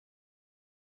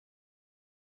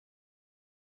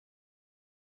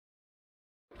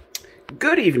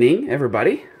Good evening,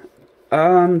 everybody.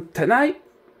 Tonight,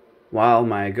 while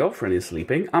my girlfriend is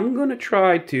sleeping, I'm gonna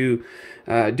try to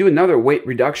do another weight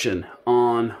reduction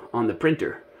on the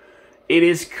printer. It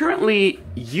is currently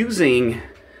using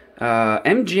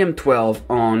MGN12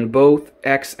 on both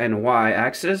X and Y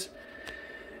axis,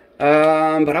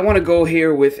 but I want to go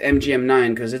here with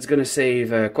MGN9 because it's gonna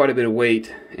save quite a bit of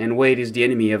weight, and weight is the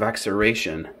enemy of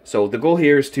acceleration. So the goal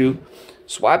here is to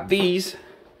swap these.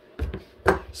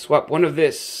 Swap one of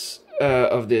this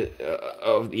of the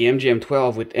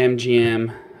MGN12 with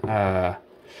MGN9.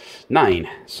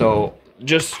 So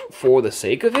just for the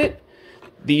sake of it,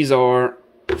 these are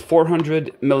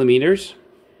 400 millimeters,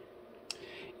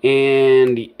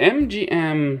 and the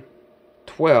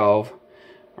MGN12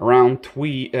 around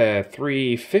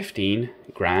 315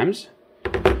 grams,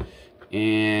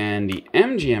 and the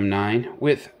MGN9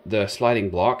 with the sliding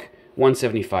block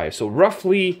 175. So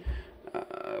roughly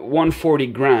 140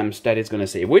 grams that it's going to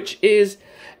save, which is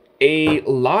a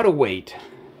lot of weight.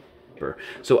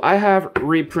 So I have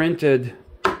reprinted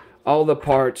all the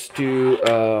parts to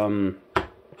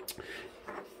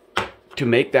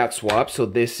make that swap. So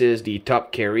this is the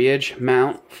top carriage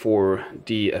mount for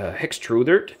the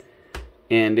extruder,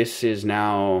 and this is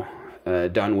now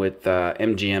done with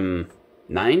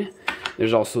MGN9.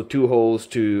 There's also two holes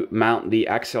to mount the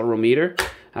accelerometer.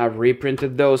 I've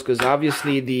reprinted those because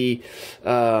obviously the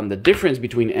difference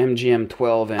between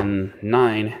MGN12 and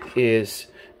 9 is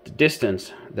the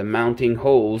distance, the mounting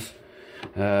holes.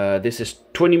 This is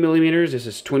 20 millimeters, this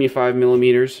is 25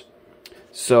 millimeters,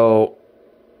 so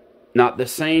not the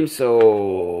same.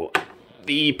 So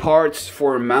the parts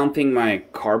for mounting my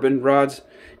carbon rods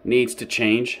needs to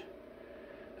change.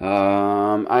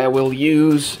 I will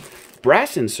use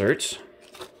brass inserts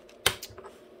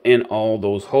in all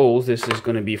those holes. This is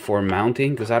going to be for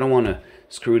mounting because I don't want to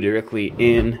screw directly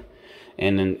in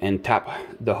and tap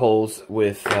the holes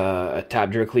with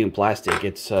tap directly in plastic.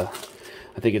 It's I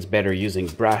think it's better using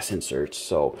brass inserts.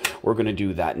 So we're going to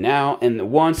do that now,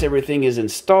 and once everything is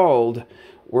installed,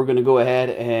 we're going to go ahead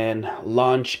and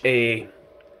launch a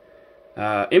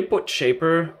input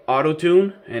shaper auto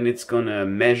tune, and it's going to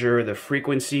measure the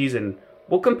frequencies, and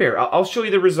we'll compare. I'll show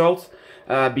you the results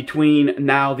between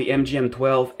now the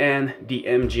MGN12 and the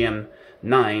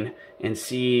MGN9 and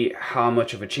see how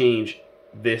much of a change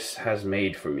this has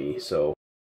made for me. So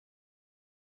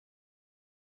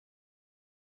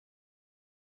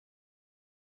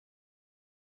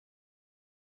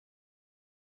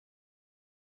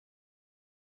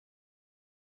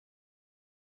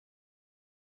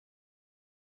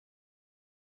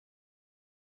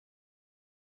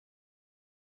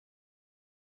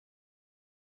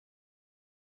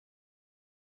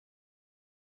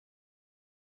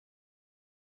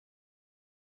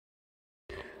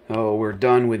we're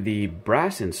done with the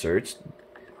brass inserts,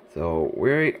 so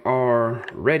we are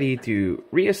ready to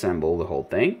reassemble the whole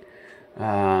thing.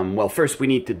 Well, first we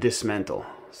need to dismantle,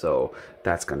 so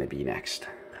that's going to be next.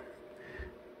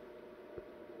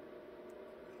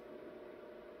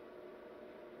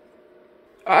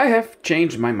 I have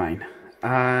changed my mind.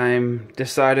 I'm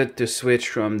decided to switch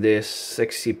from this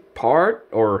sexy part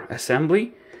or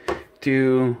assembly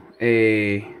to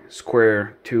a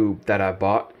square tube that I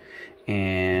bought.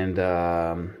 And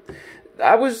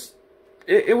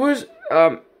it was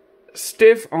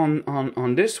stiff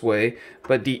on this way,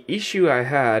 but the issue I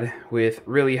had with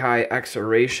really high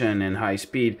acceleration and high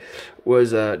speed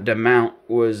was the mount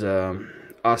was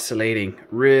oscillating,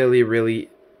 really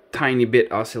tiny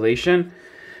bit oscillation,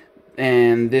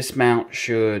 and this mount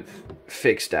should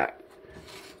fix that.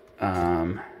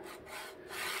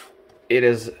 It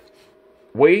is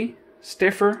way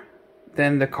stiffer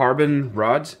than the carbon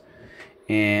rods,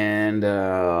 and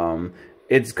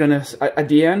it's gonna, at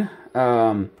the end,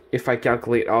 if I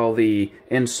calculate all the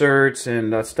inserts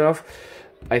and that stuff,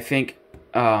 I think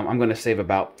I'm gonna save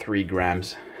about 3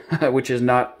 grams, which is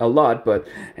not a lot, but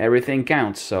everything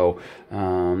counts. So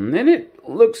and it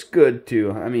looks good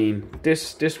too. I mean,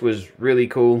 this was really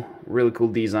cool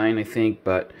design, I think.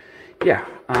 But yeah,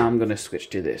 I'm gonna switch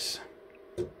to this.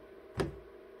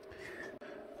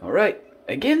 All right,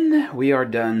 again, we are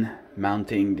done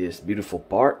mounting this beautiful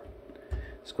part,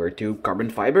 square tube carbon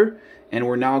fiber, and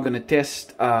we're now going to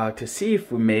test to see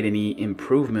if we made any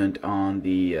improvement on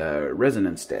the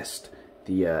resonance test,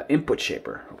 the input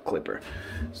shaper clipper.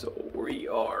 So we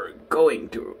are going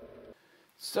to.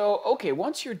 So okay,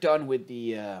 once you're done with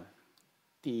the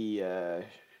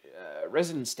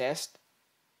resonance test,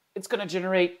 it's going to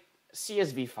generate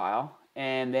CSV file.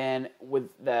 And then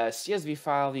with the CSV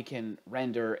file, you can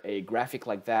render a graphic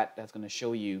like that. That's going to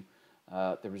show you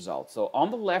the results. So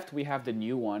on the left, we have the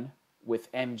new one.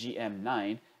 with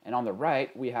MGN9, and on the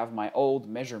right we have my old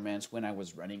measurements when I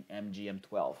was running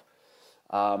MGN12.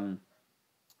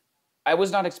 I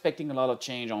was not expecting a lot of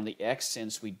change on the X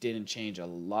since we didn't change a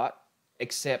lot,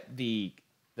 except the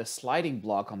sliding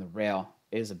block on the rail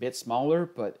is a bit smaller,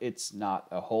 but it's not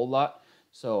a whole lot.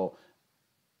 So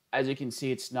as you can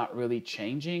see, it's not really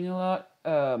changing a lot,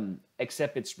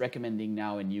 except it's recommending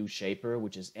now a new shaper,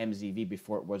 which is MZV.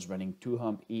 Before it was running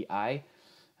 2-hump EI.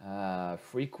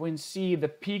 Frequency, the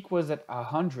peak was at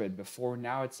 100 before,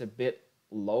 now it's a bit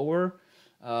lower.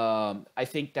 I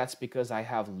think that's because I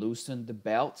have loosened the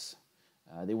belts.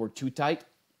 They were too tight,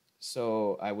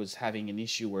 so I was having an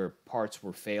issue where parts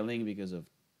were failing because of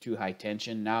too high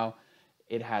tension. Now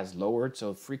it has lowered,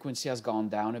 so frequency has gone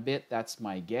down a bit. That's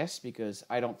my guess, because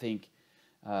I don't think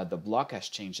the block has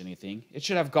changed anything. It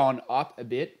should have gone up a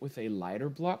bit with a lighter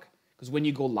block, because when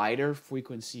you go lighter,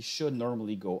 frequency should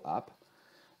normally go up.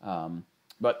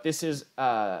 But this is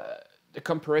the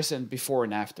comparison before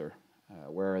and after,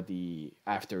 where the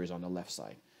after is on the left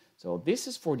side. So this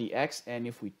is for the X, and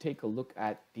if we take a look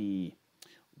at the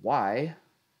Y,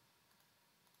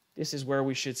 this is where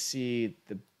we should see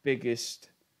the biggest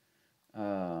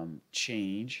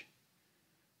change.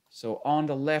 So on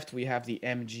the left, we have the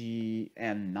MGN9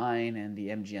 and the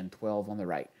MGN12 on the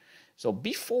right. So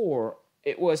before,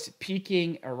 it was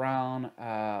peaking around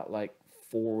like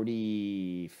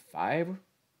 45,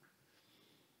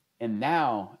 and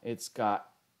now it's got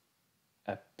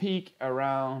a peak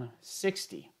around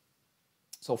 60.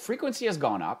 So frequency has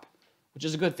gone up, which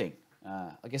is a good thing.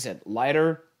 Like I said,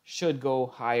 lighter should go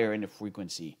higher in the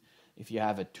frequency. If you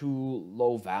have a too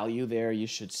low value there, you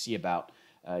should see about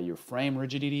your frame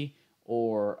rigidity,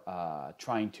 or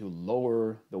trying to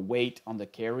lower the weight on the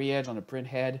carry edge on the print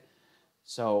head.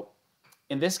 So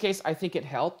in this case, I think it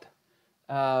helped.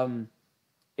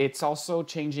 It's also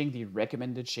changing the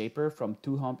recommended shaper from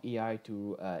 2-hump EI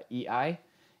to EI.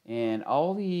 And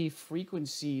all the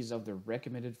frequencies of the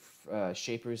recommended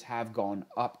shapers have gone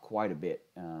up quite a bit.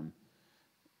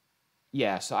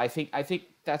 Yeah, so I think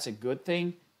that's a good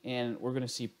thing, and we're going to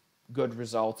see good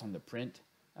results on the print.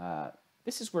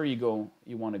 This is where you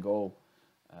want to go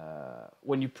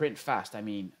when you print fast. I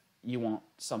mean, you want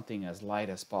something as light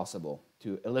as possible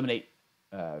to eliminate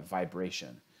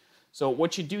vibration. So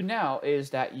what you do now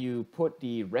is that you put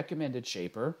the recommended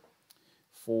shaper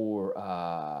for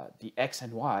the X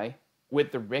and Y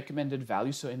with the recommended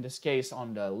value. So in this case,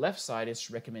 on the left side,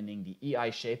 it's recommending the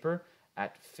EI shaper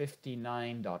at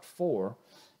 59.4.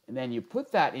 And then you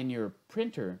put that in your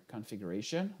printer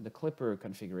configuration, the Clipper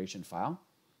configuration file.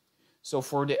 So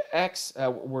for the X,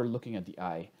 we're looking at the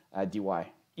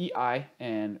DY. EI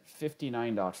and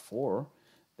 59.4,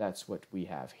 that's what we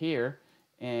have here.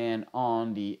 And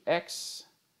on the X,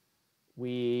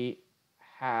 we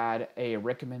had a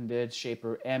recommended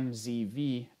shaper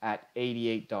MZV at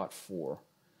 88.4.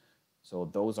 So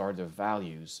those are the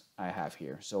values I have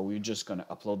here. So we're just going to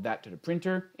upload that to the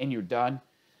printer, and you're done.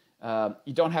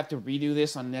 You don't have to redo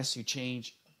this unless you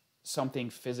change something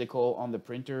physical on the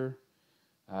printer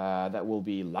that will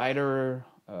be lighter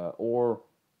or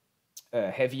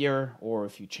heavier, or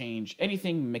if you change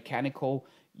anything mechanical,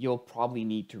 you'll probably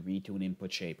need to retune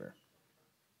input shaper.